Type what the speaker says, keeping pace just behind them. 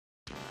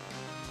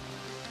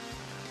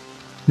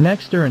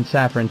Nexter and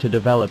Safran to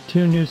develop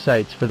 2 new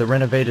sites for the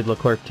renovated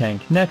Leclerc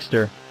tank.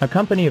 Nexter, a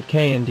company of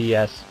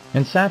KNDS,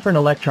 and Safran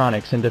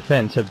Electronics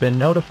Defense have been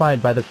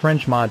notified by the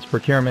French Mods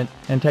Procurement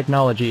and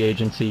Technology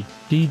Agency,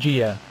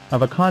 DGA,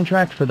 of a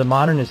contract for the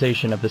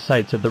modernization of the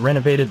sites of the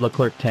renovated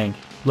Leclerc tank,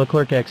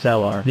 Leclerc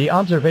XLR. The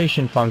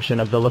observation function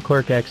of the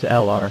Leclerc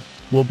XLR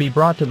will be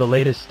brought to the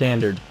latest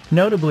standard,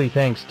 notably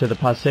thanks to the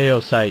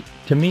PASEO site,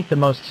 to meet the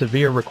most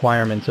severe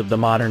requirements of the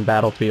modern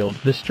battlefield.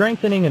 The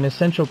strengthening and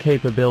essential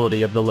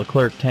capability of the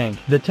Leclerc tank.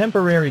 The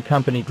temporary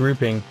company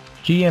grouping,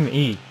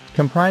 GME,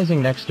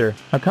 comprising Nexter,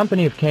 a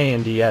company of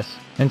KNDS,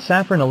 and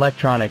Safran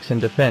Electronics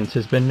Defense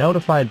has been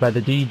notified by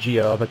the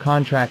DGA of a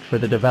contract for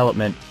the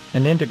development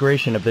and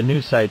integration of the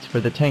new sites for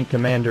the tank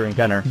commander and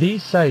gunner.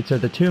 These sites are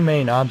the 2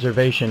 main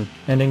observation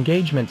and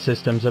engagement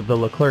systems of the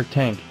Leclerc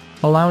tank,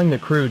 allowing the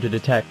crew to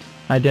detect,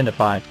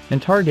 identify,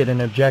 and target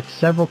an object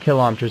several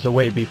kilometers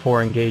away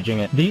before engaging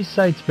it. These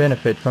sites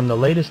benefit from the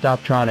latest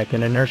optronic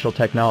and inertial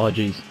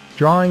technologies,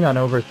 drawing on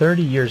over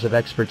 30 years of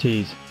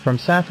expertise from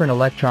Safran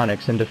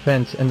Electronics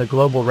Defense and the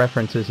global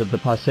references of the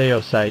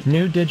PASEO site.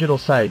 New digital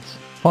sites.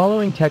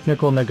 Following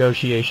technical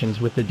negotiations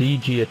with the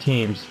DGA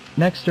teams,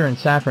 Nexter and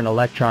Safran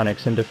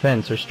Electronics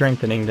Defense are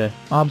strengthening the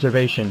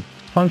observation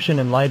function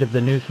in light of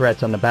the new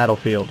threats on the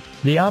battlefield.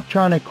 The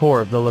optronic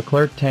core of the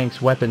Leclerc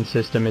tank's weapon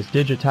system is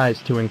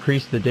digitized to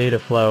increase the data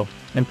flow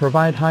and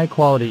provide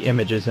high-quality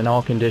images in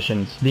all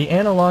conditions. The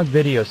analog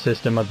video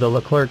system of the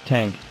Leclerc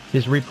tank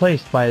is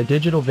replaced by a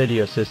digital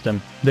video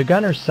system. The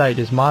gunner's sight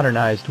is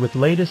modernized with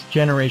latest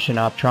generation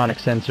optronic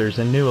sensors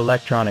and new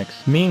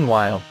electronics.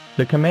 Meanwhile,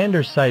 the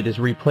commander's sight is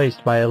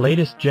replaced by a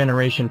latest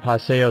generation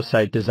PASEO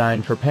sight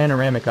designed for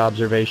panoramic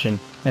observation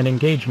and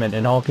engagement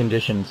in all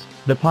conditions.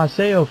 The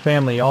PASEO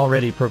family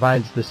already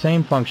provides the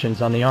same functions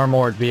on the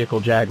armored vehicle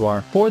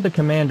Jaguar. For the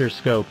commander's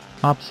scope,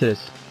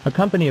 OPSIS, a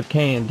company of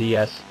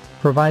KNDS,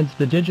 provides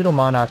the digital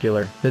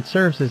monocular that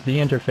serves as the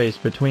interface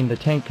between the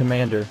tank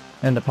commander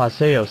and the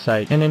PASEO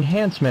sight. An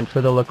enhancement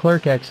for the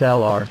Leclerc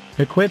XLR,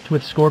 equipped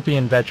with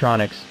Scorpion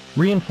vetronics,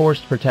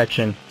 reinforced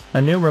protection,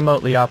 a new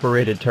remotely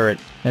operated turret,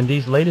 and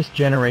these latest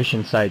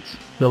generation sights,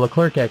 the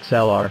Leclerc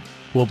XLR,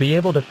 will be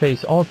able to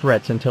face all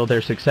threats until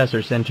their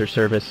successors enter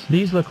service.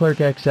 These Leclerc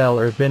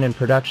XLR have been in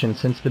production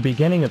since the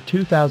beginning of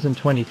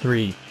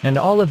 2023, and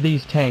all of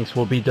these tanks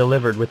will be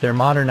delivered with their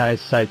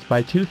modernized sights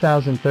by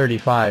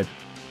 2035.